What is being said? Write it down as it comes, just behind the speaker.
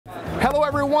Hello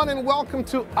everyone and welcome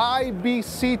to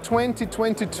IBC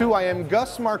 2022. I am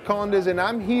Gus Marcondes and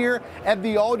I'm here at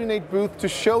the Audinate booth to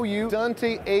show you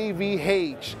Dante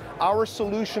AV-H, our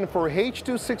solution for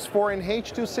H.264 and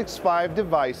H.265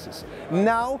 devices.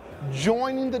 Now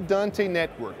joining the Dante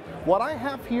network. What I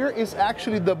have here is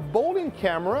actually the bowling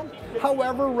camera,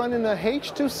 however running a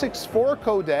H.264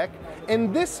 codec.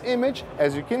 And this image,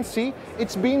 as you can see,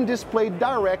 it's being displayed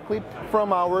directly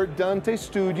from our Dante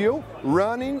studio,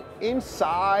 running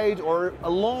inside or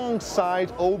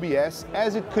alongside OBS,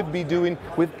 as it could be doing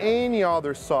with any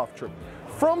other software.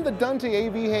 From the Dante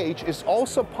AV-H, it's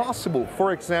also possible,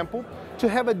 for example, to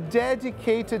have a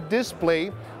dedicated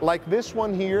display like this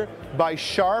one here by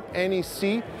Sharp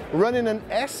NEC, running an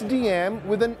SDM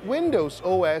with a Windows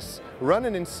OS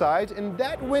running inside, and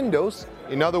that Windows,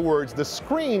 in other words, the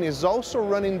screen is also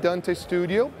running Dante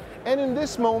Studio, and in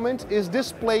this moment is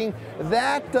displaying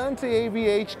that Dante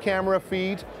AV-H camera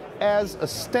feed as a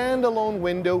standalone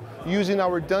window using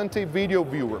our Dante video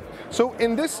viewer. So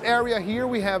in this area here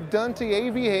we have Dante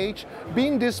AV-H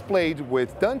being displayed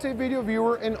with Dante video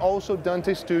viewer and also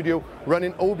Dante Studio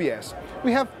running OBS.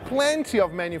 We have plenty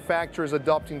of manufacturers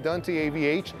adopting Dante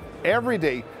AV-H every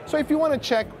day. So if you want to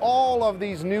check all of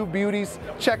these new beauties,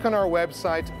 check on our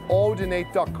website,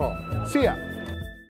 audinate.com. See ya!